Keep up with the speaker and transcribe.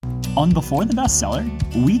On Before the Bestseller,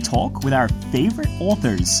 we talk with our favorite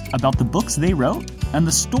authors about the books they wrote and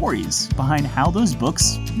the stories behind how those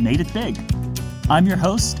books made it big. I'm your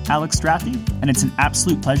host, Alex Strathy, and it's an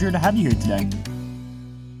absolute pleasure to have you here today.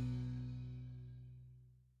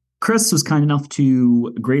 Chris was kind enough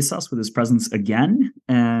to grace us with his presence again,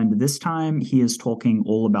 and this time he is talking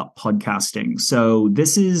all about podcasting. So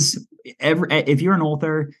this is, if you're an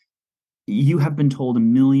author, you have been told a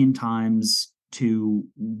million times to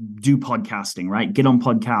do podcasting, right? Get on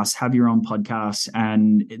podcasts, have your own podcasts,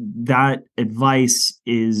 and that advice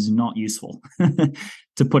is not useful,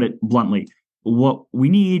 to put it bluntly. What we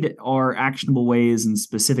need are actionable ways and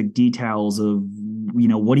specific details of,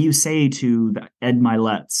 what do you say to the Ed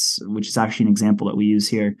Milet's, which is actually an example that we use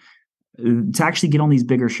here, to actually get on these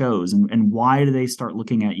bigger shows, and why do they start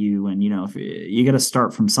looking at you? And, if you got to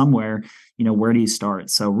start from somewhere, where do you start?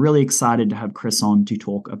 So really excited to have Chris on to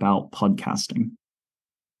talk about podcasting.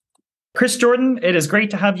 Chris Jordan, it is great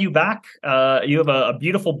to have you back. You have a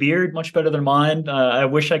beautiful beard, much better than mine. I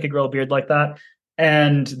wish I could grow a beard like that.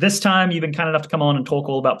 And this time you've been kind enough to come on and talk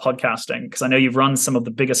all about podcasting, because I know you've run some of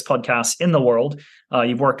the biggest podcasts in the world.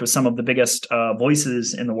 You've worked with some of the biggest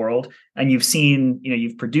voices in the world, and you've seen,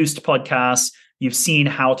 you've produced podcasts, you've seen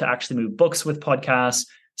how to actually move books with podcasts.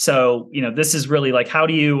 So, this is really like, how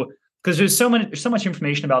do you, because there's so much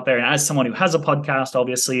information about there. And as someone who has a podcast,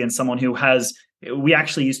 obviously, and someone who we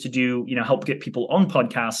actually used to do, help get people on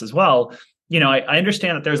podcasts as well. I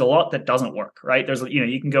understand that there's a lot that doesn't work, right? There's,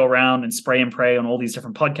 you can go around and spray and pray on all these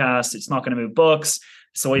different podcasts. It's not going to move books.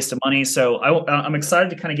 It's a waste of money. So I'm excited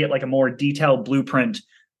to kind of get like a more detailed blueprint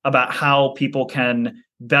about how people can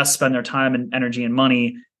best spend their time and energy and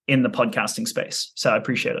money in the podcasting space. So I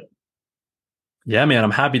appreciate it. Yeah, man,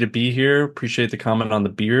 I'm happy to be here. Appreciate the comment on the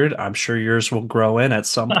beard. I'm sure yours will grow in at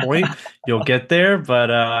some point. You'll get there, but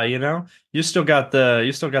you still got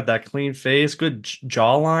that clean face, good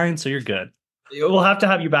jawline, so you're good. We'll have to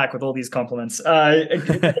have you back with all these compliments. Give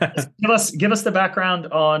us the background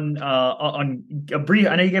on a brief.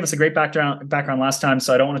 I know you gave us a great background last time,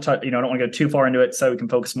 so I don't want to I don't want to go too far into it, so we can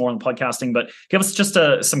focus more on podcasting. But give us just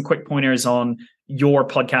some quick pointers on your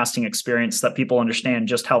podcasting experience, that people understand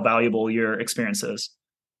just how valuable your experience is.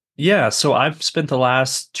 Yeah, so I've spent the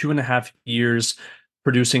last 2.5 years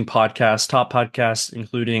producing podcasts, top podcasts,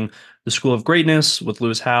 including The School of Greatness with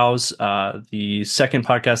Lewis Howes, the second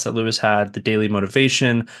podcast that Lewis had, The Daily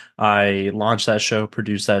Motivation. I launched that show,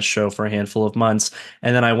 produced that show for a handful of months.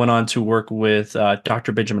 And then I went on to work with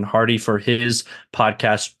Dr. Benjamin Hardy for his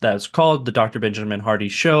podcast that's called The Dr. Benjamin Hardy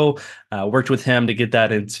Show. Worked with him to get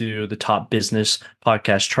that into the top business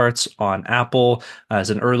podcast charts on Apple as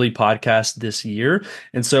an early podcast this year.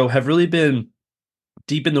 And so have really been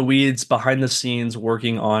deep in the weeds, behind the scenes,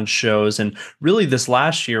 working on shows. And really this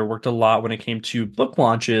last year worked a lot when it came to book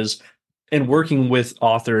launches and working with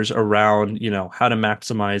authors around, how to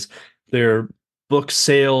maximize their book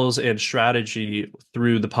sales and strategy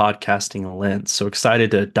through the podcasting lens. So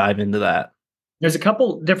excited to dive into that. There's a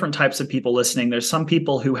couple different types of people listening. There's some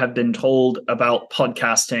people who have been told about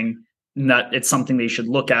podcasting and that it's something they should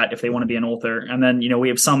look at if they want to be an author. And then, we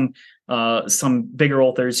have some bigger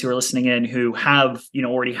authors who are listening in who have,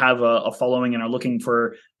 already have a following and are looking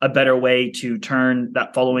for a better way to turn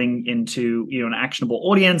that following into, an actionable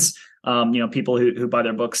audience, people who buy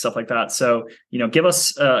their books, stuff like that. So, give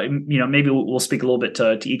us, maybe we'll speak a little bit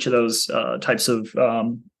to each of those types of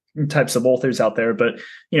authors out there. But,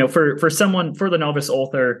 for the novice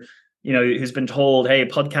author, who's been told, hey,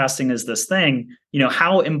 podcasting is this thing,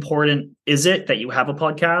 how important is it that you have a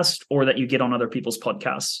podcast or that you get on other people's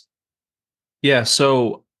podcasts? Yeah,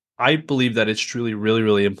 so I believe that it's truly really,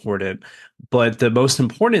 really important. But the most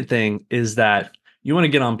important thing is that you want to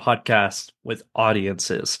get on podcasts with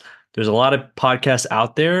audiences. There's a lot of podcasts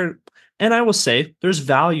out there. And I will say there's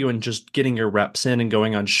value in just getting your reps in and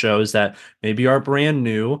going on shows that maybe are brand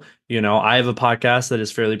new. I have a podcast that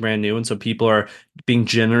is fairly brand new. And so people are being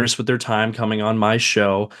generous with their time coming on my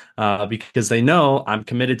show because they know I'm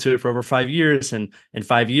committed to it for over 5 years. And in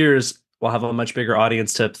 5 years, we'll have a much bigger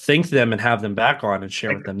audience to thank them and have them back on and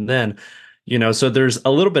share with them then. So there's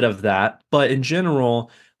a little bit of that. But in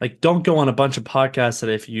general, like, don't go on a bunch of podcasts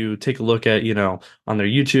that if you take a look at, on their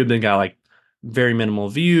YouTube, they got like very minimal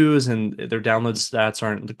views and their download stats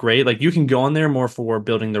aren't great. Like, you can go on there more for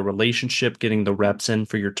building the relationship, getting the reps in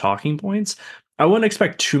for your talking points. I wouldn't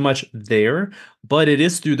expect too much there, but it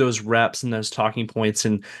is through those reps and those talking points.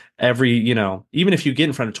 And every, even if you get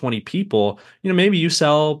in front of 20 people, maybe you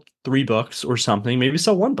sell 3 books or something, maybe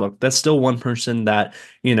sell 1 book. That's still one person that,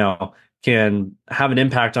 can have an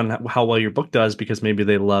impact on how well your book does because maybe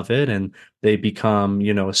they love it and they become,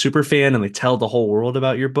 a super fan and they tell the whole world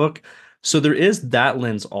about your book. So there is that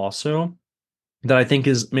lens also that I think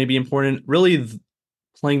is maybe important. Really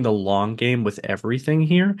playing the long game with everything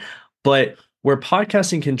here. But where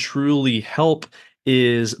podcasting can truly help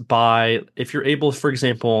is by if you're able, for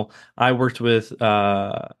example, I worked with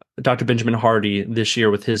Dr. Benjamin Hardy this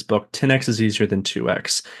year with his book 10x is easier than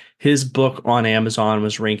 2x. His book on Amazon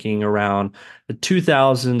was ranking around the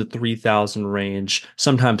 2,000 to 3,000 range,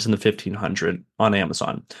 sometimes in the 1,500 on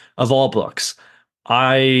Amazon of all books.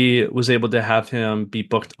 I was able to have him be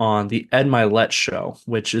booked on the Ed Milet show,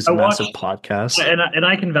 which is I a massive watched, podcast. and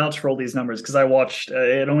I can vouch for all these numbers because I watched.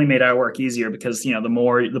 It only made our work easier because the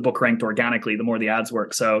more the book ranked organically, the more the ads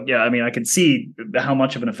work. So yeah, I mean, I could see how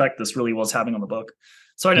much of an effect this really was having on the book.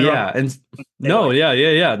 Sorry to interrupt. Yeah, and Take it away. no,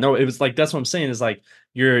 yeah. No, it was like that's what I'm saying is like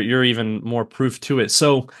you're even more proof to it.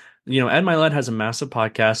 So, Ed Milet has a massive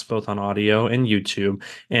podcast both on audio and YouTube.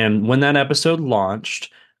 And when that episode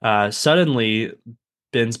launched, suddenly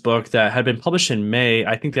Ben's book that had been published in May,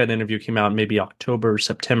 I think that interview came out maybe October,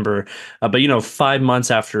 September. But 5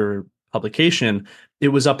 months after publication, it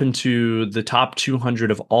was up into the top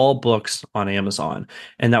 200 of all books on Amazon.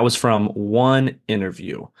 And that was from one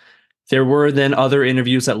interview. There were then other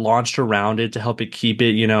interviews that launched around it to help it keep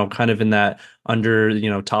it, kind of in that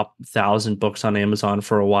under, top 1,000 books on Amazon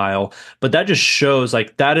for a while. But that just shows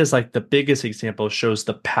like that is like the biggest example, shows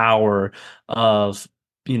the power of,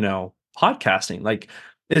 podcasting. Like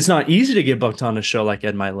it's not easy to get booked on a show like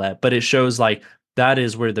Ed Milet, but it shows like that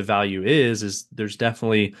is where the value is there's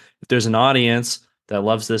definitely if there's an audience that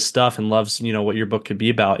loves this stuff and loves, what your book could be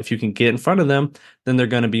about, if you can get in front of them, then they're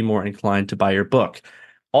going to be more inclined to buy your book.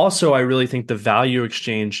 Also, I really think the value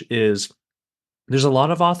exchange is there's a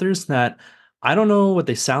lot of authors that I don't know what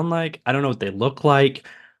they sound like. I don't know what they look like.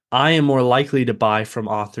 I am more likely to buy from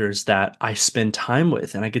authors that I spend time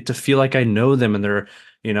with and I get to feel like I know them and they're,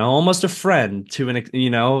 almost a friend to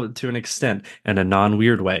an extent in a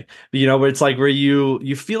non-weird way. Where it's like where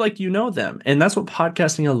you feel like you know them. And that's what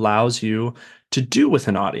podcasting allows you to do with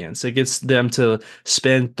an audience. It gets them to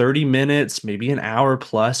spend 30 minutes, maybe an hour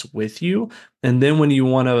plus with you. And then when you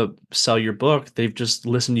want to sell your book, they've just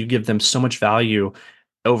listened, you give them so much value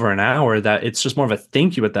over an hour that it's just more of a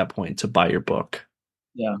thank you at that point to buy your book.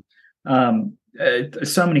 Yeah.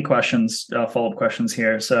 So many questions, follow-up questions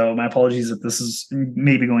here. So my apologies if this is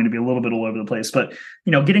maybe going to be a little bit all over the place, but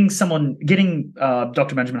getting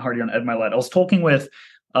Dr. Benjamin Hardy on Ed Milet. I was talking with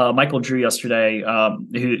Michael Drew yesterday,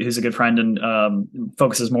 who's a good friend and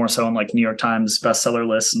focuses more so on like New York Times bestseller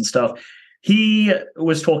lists and stuff. He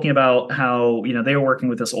was talking about how, they were working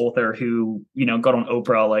with this author who, got on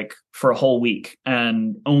Oprah like for a whole week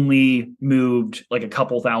and only moved like a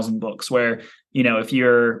couple thousand books where, if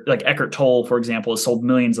you're like Eckhart Tolle, for example, has sold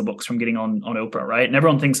millions of books from getting on Oprah, right? And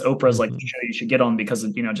everyone thinks Oprah is like the show you should get on because,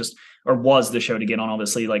 or was the show to get on,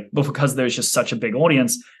 obviously, like, but because there's just such a big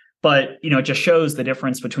audience. But it just shows the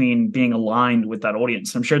difference between being aligned with that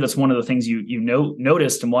audience. I'm sure that's one of the things you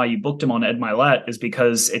noticed and why you booked him on Ed Milet is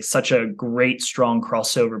because it's such a great strong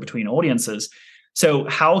crossover between audiences. So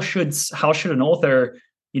how should an author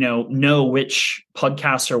know which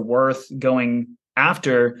podcasts are worth going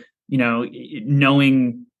after?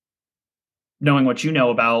 Knowing what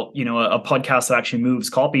about a podcast that actually moves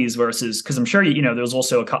copies versus, because I'm sure there's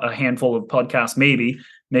also a handful of podcasts maybe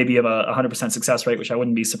of a 100% success rate, which I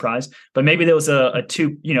wouldn't be surprised. But maybe there was a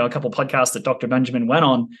couple podcasts that Dr. Benjamin went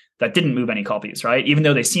on that didn't move any copies, right? Even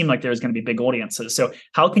though they seem like there's going to be big audiences. So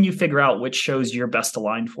how can you figure out which shows you're best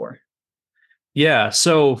aligned for? Yeah,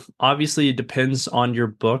 so obviously it depends on your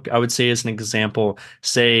book. I would say as an example,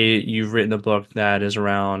 say you've written a book that is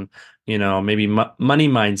around, maybe money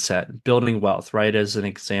mindset, building wealth, right? As an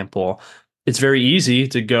example, it's very easy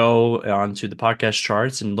to go onto the podcast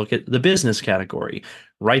charts and look at the business category.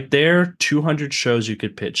 Right there, 200 shows you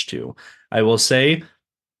could pitch to. I will say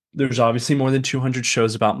there's obviously more than 200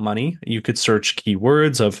 shows about money. You could search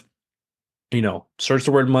keywords of search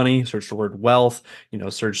the word money, search the word wealth,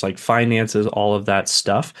 search like finances, all of that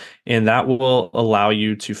stuff. And that will allow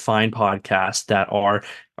you to find podcasts that are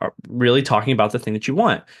really talking about the thing that you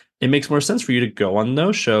want. It makes more sense for you to go on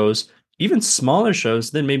those shows, even smaller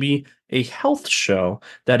shows than maybe a health show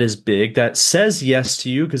that is big, that says yes to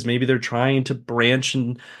you because maybe they're trying to branch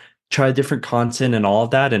and try different content and all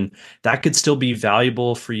of that. And that could still be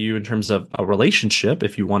valuable for you in terms of a relationship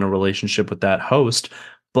if you want a relationship with that host.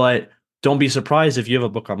 But don't be surprised if you have a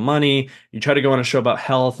book on money, you try to go on a show about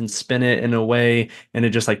health and spin it in a way, and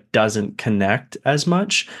it just like doesn't connect as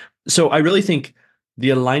much. So I really think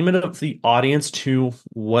the alignment of the audience to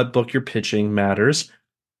what book you're pitching matters.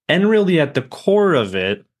 And really at the core of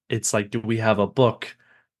it, it's like, do we have a book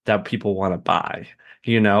that people want to buy?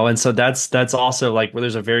 And so that's also like where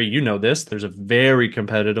there's a very, this, there's a very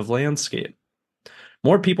competitive landscape.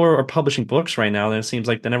 More people are publishing books right now than it seems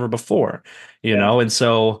like than ever before, Yeah. and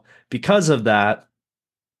so because of that,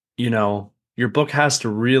 your book has to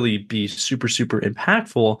really be super, super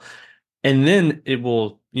impactful. And then it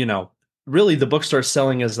will, really the book starts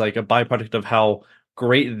selling as like a byproduct of how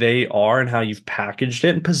great they are and how you've packaged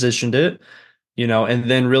it and positioned it, and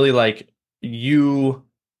then really like you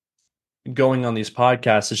going on these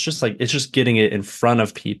podcasts, it's just getting it in front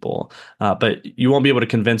of people. But you won't be able to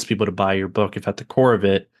convince people to buy your book if at the core of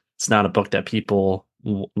it, it's not a book that people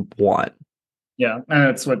want. Yeah, and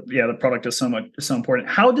that's what. Yeah, the product is so important.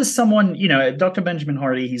 How does someone, Dr. Benjamin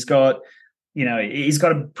Hardy? He's got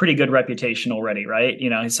a pretty good reputation already, right?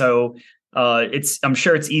 So it's I'm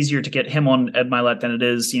sure it's easier to get him on Ed Milet than it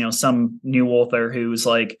is, some new author who's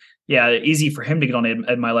like, yeah, easy for him to get on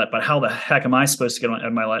Ed Milet, but how the heck am I supposed to get on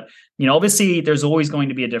Ed Milet? Obviously there's always going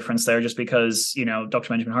to be a difference there just because, Dr.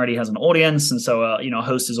 Benjamin Hardy has an audience. And so, a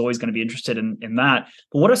host is always going to be interested in that.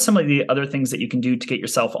 But what are some of the other things that you can do to get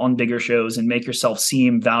yourself on bigger shows and make yourself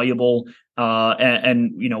seem valuable?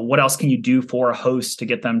 What else can you do for a host to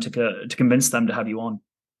get them to convince them to have you on?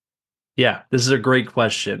 Yeah, this is a great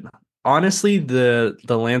question. Honestly, the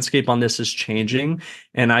landscape on this is changing,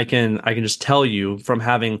 and I can just tell you from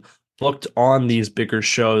having booked on these bigger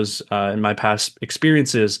shows in my past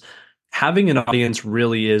experiences, having an audience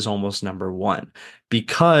really is almost number one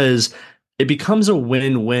because it becomes a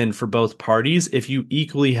win-win for both parties if you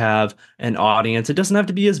equally have an audience. It doesn't have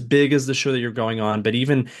to be as big as the show that you're going on, but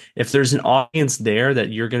even if there's an audience there that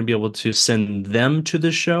you're going to be able to send them to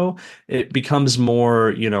the show, it becomes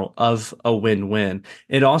more, of a win-win.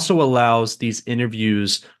 It also allows these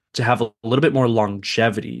interviews to have a little bit more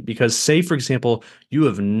longevity because say for example you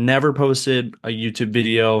have never posted a YouTube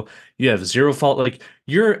video, you have zero fault, like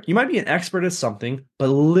you might be an expert at something but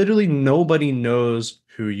literally nobody knows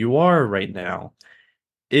who you are right now.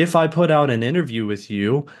 If I put out an interview with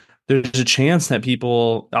you, there's a chance that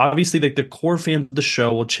people, obviously like the core fan of the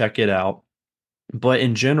show, will check it out, but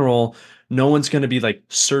in general no one's going to be like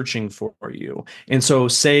searching for you. And so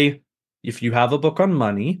say if you have a book on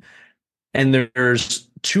money and there's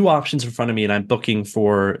two options in front of me and I'm booking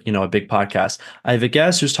for, a big podcast. I have a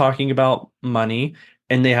guest who's talking about money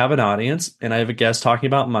and they have an audience, and I have a guest talking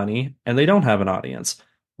about money and they don't have an audience.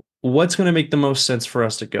 What's going to make the most sense for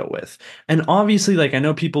us to go with? And obviously, like I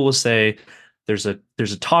know people will say there's a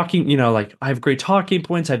talking, like I have great talking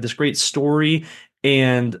points, I have this great story,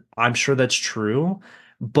 and I'm sure that's true.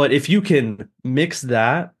 But if you can mix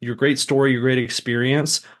that, your great story, your great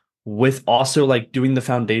experience, with also like doing the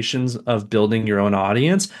foundations of building your own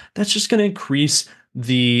audience, that's just going to increase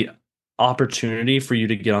the opportunity for you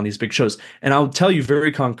to get on these big shows. And I'll tell you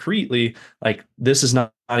very concretely, like this is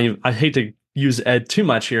not even, I hate to use Ed too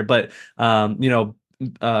much here, but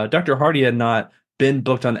Dr. Hardy had not been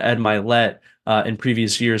booked on Ed Milet in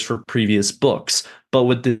previous years for previous books. But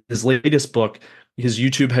with his latest book, his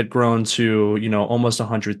YouTube had grown to, almost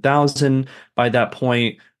 100,000 by that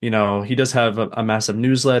point. He does have a massive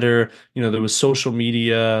newsletter. There was social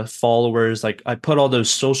media followers. Like I put all those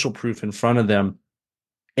social proof in front of them,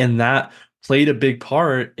 and that played a big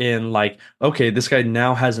part in like, okay, this guy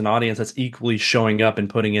now has an audience that's equally showing up and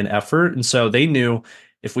putting in effort. And so they knew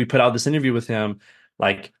if we put out this interview with him,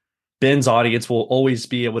 like Ben's audience will always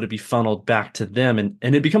be able to be funneled back to them.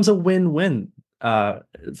 And it becomes a win-win,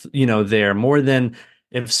 there more than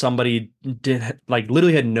if somebody did like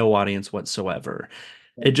literally had no audience whatsoever.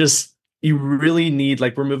 It just, you really need,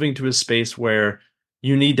 like, we're moving to a space where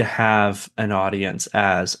you need to have an audience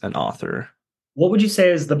as an author. What would you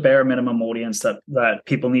say is the bare minimum audience that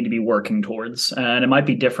people need to be working towards? And it might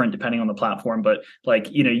be different depending on the platform, but like,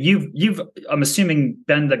 you've I'm assuming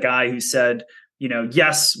been the guy who said,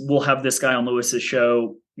 yes, we'll have this guy on Lewis's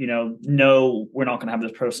show. No, we're not going to have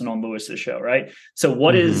this person on Lewis's show, right? So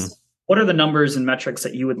what are the numbers and metrics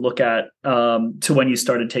that you would look at to when you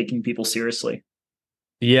started taking people seriously?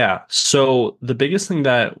 Yeah. So the biggest thing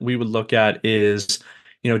that we would look at is,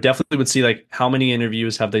 definitely would see like how many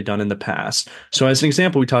interviews have they done in the past. So as an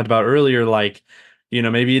example, we talked about earlier, like,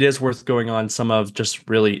 maybe it is worth going on some of just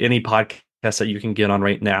really any podcast that you can get on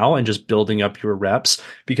right now and just building up your reps,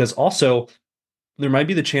 because also there might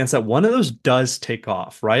be the chance that one of those does take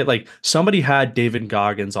off, right? Like somebody had David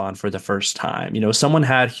Goggins on for the first time, someone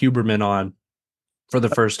had Huberman on for the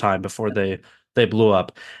first time before they blew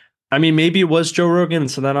up. I mean, maybe it was Joe Rogan,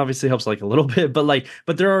 so that obviously helps like a little bit, but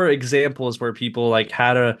there are examples where people like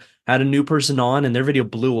had a new person on and their video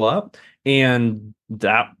blew up, and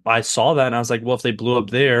that I saw that and I was like, well, if they blew up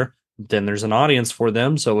there, then there's an audience for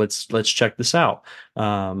them. So let's check this out.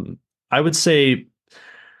 I would say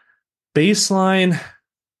baseline.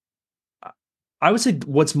 I would say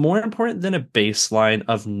what's more important than a baseline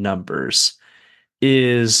of numbers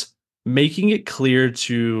is making it clear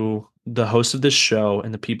to the host of this show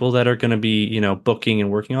and the people that are going to be, booking and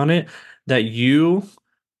working on it that you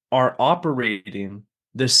are operating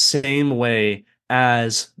the same way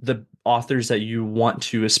as the authors that you want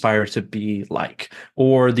to aspire to be like,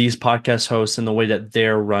 or these podcast hosts in the way that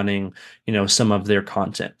they're running, some of their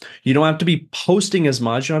content. You don't have to be posting as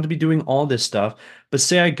much, you don't have to be doing all this stuff. But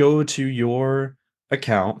say I go to your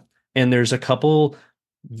account and there's a couple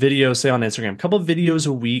videos, say on Instagram, a couple videos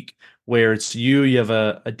a week where it's you have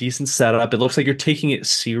a decent setup. It looks like you're taking it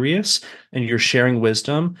serious and you're sharing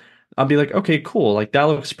wisdom. I'll be like, okay, cool. Like that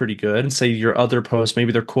looks pretty good. And say your other posts,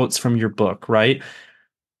 maybe they're quotes from your book, right?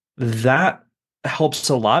 That helps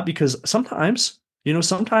a lot because sometimes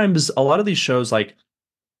a lot of these shows, like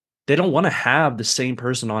they don't want to have the same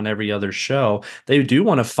person on every other show. They do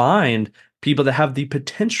want to find people that have the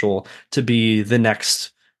potential to be the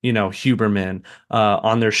next, Huberman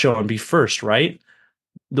on their show and be first, right?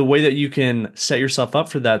 The way that you can set yourself up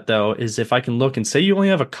for that though is if I can look and say you only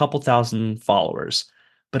have a couple thousand followers,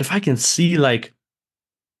 but if I can see like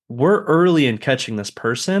we're early in catching this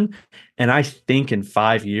person and I think in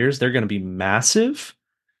 5 years they're going to be massive,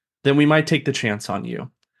 then we might take the chance on you.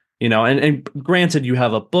 And granted, you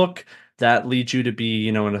have a book that leads you to be,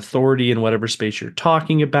 an authority in whatever space you're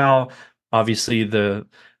talking about. Obviously, the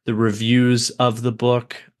reviews of the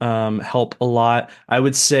book help a lot. I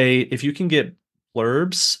would say if you can get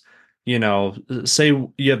blurbs, say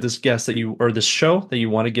you have this guest that you or this show that you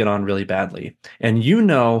want to get on really badly, and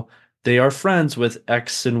they are friends with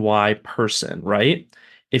X and Y person, right?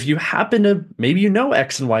 If you happen to maybe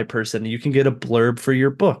X and Y person, you can get a blurb for your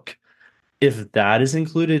book. If that is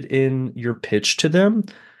included in your pitch to them,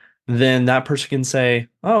 then that person can say,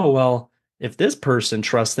 oh, well, if this person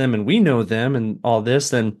trusts them and we know them and all this,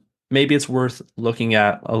 then maybe it's worth looking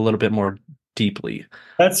at a little bit more deeply.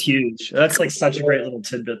 That's huge. That's like such a great little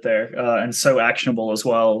tidbit there, and so actionable as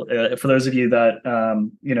well. For those of you that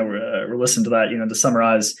listen to that, to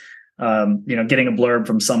summarize, getting a blurb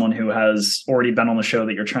from someone who has already been on the show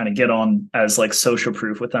that you're trying to get on as like social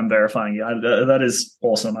proof with them verifying you. That is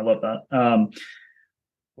awesome. I love that.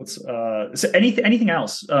 So anything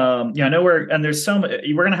else? I know we're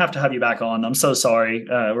gonna have to have you back on. I'm so sorry.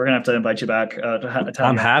 We're gonna have to invite you back to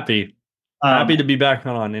I'm have you happy to be back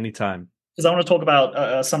on anytime. because I want to talk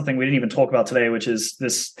about something we didn't even talk about today, which is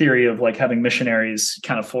this theory of like having missionaries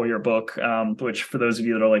kind of for your book. Which, for those of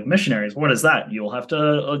you that are like missionaries, what is that? You'll have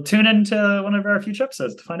to tune into one of our future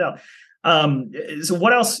episodes to find out. So,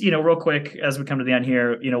 what else? Real quick as we come to the end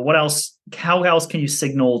here, what else? How else can you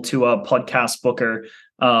signal to a podcast booker,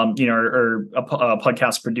 or a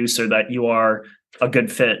podcast producer that you are a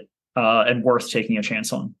good fit and worth taking a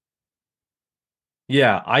chance on?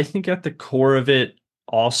 Yeah, I think at the core of it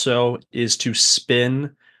also is to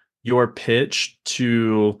spin your pitch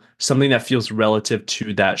to something that feels relative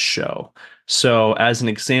to that show. So, as an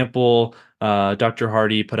example, Dr.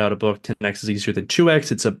 Hardy put out a book, 10x is easier than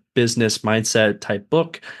 2x. It's a business mindset type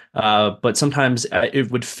book, but sometimes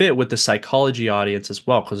it would fit with the psychology audience as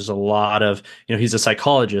well, because there's a lot of, he's a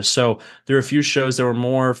psychologist. So there are a few shows that were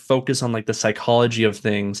more focused on like the psychology of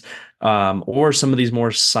things, or some of these more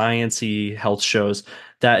sciencey health shows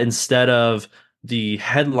that instead of the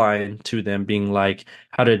headline to them being like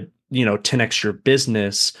how to 10x your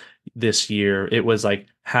business this year, it was like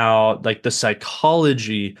how like the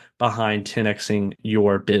psychology behind 10xing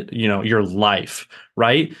your life,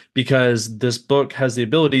 right? Because this book has the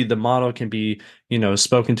ability, the model can be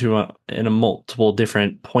spoken to in a multiple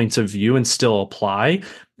different points of view and still apply.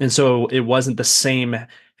 And so it wasn't the same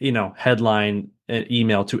headline and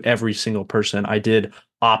email to every single person. I did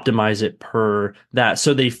optimize it per that,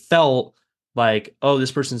 so they felt like, oh,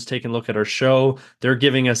 this person's taking a look at our show. They're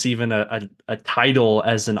giving us even a title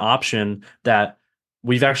as an option that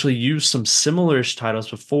we've actually used some similar titles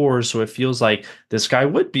before. So it feels like this guy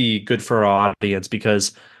would be good for our audience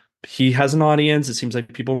because he has an audience. It seems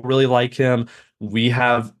like people really like him. We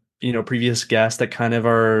have, previous guests that kind of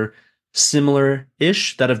are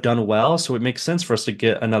similar-ish that have done well. So it makes sense for us to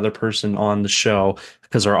get another person on the show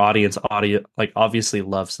because our audience like obviously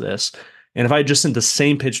loves this. And if I just sent the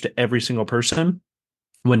same pitch to every single person,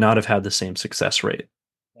 would not have had the same success rate.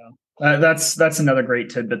 That's another great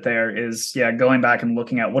tidbit there is, going back and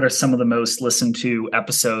looking at what are some of the most listened to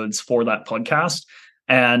episodes for that podcast.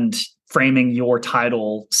 And framing your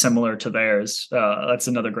title similar to theirs. That's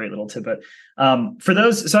another great little tidbit. For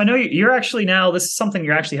those, so I know you're actually now, this is something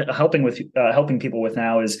you're actually helping people with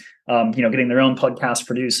now is, getting their own podcast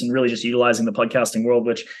produced and really just utilizing the podcasting world,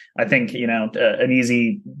 which I think, an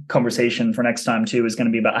easy conversation for next time too is going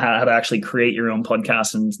to be about how to actually create your own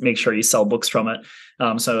podcast and make sure you sell books from it.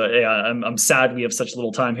 I'm sad we have such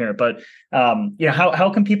little time here, but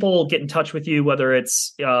how can people get in touch with you? Whether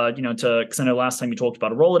it's because I know last time you talked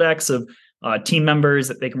about a Rolodex of team members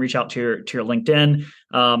that they can reach out to your LinkedIn.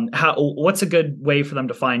 What's a good way for them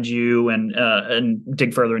to find you and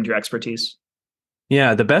dig further into your expertise?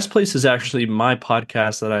 Yeah, the best place is actually my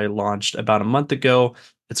podcast that I launched about a month ago.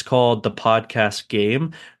 It's called The Podcast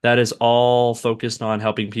Game. That is all focused on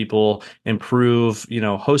helping people improve,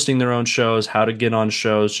 hosting their own shows, how to get on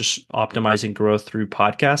shows, just optimizing growth through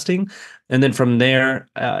podcasting. And then from there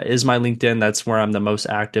is my LinkedIn. That's where I'm the most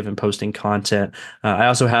active in posting content. I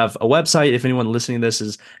also have a website. If anyone listening to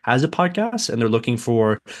this has a podcast and they're looking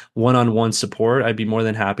for one-on-one support, I'd be more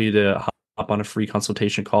than happy to hop on a free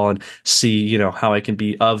consultation call and see, how I can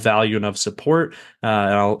be of value and of support.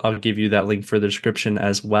 And I'll give you that link for the description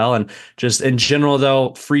as well. And just in general,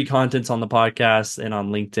 though, free content's on the podcast and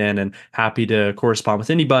on LinkedIn, and happy to correspond with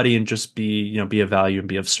anybody and just be of value and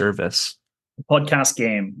be of service. Podcast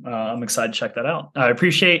Game. I'm excited to check that out. I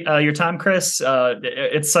appreciate your time, Chris.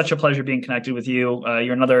 It's such a pleasure being connected with you.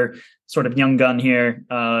 You're another sort of young gun here,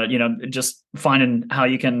 just finding how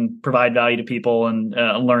you can provide value to people and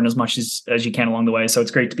learn as much as you can along the way. So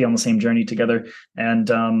it's great to be on the same journey together. And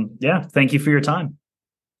thank you for your time.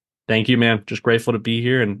 Thank you, man. Just grateful to be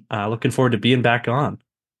here and looking forward to being back on.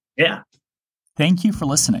 Yeah. Thank you for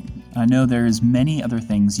listening. I know there's many other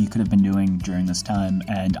things you could have been doing during this time,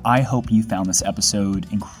 and I hope you found this episode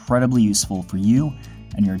incredibly useful for you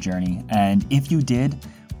and your journey. And if you did,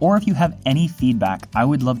 or if you have any feedback, I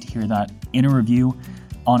would love to hear that in a review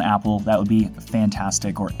on Apple. That would be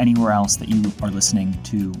fantastic, or anywhere else that you are listening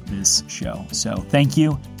to this show. So thank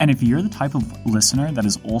you. And if you're the type of listener that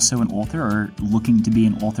is also an author or looking to be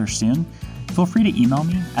an author soon, feel free to email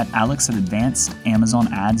me at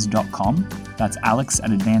alex@advancedamazonads.com. That's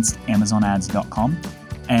alex@advancedamazonads.com.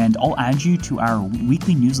 And I'll add you to our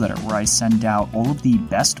weekly newsletter where I send out all of the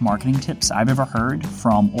best marketing tips I've ever heard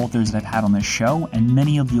from authors that I've had on this show and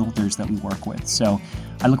many of the authors that we work with. So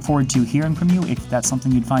I look forward to hearing from you if that's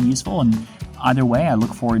something you'd find useful. And either way, I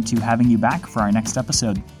look forward to having you back for our next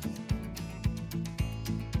episode.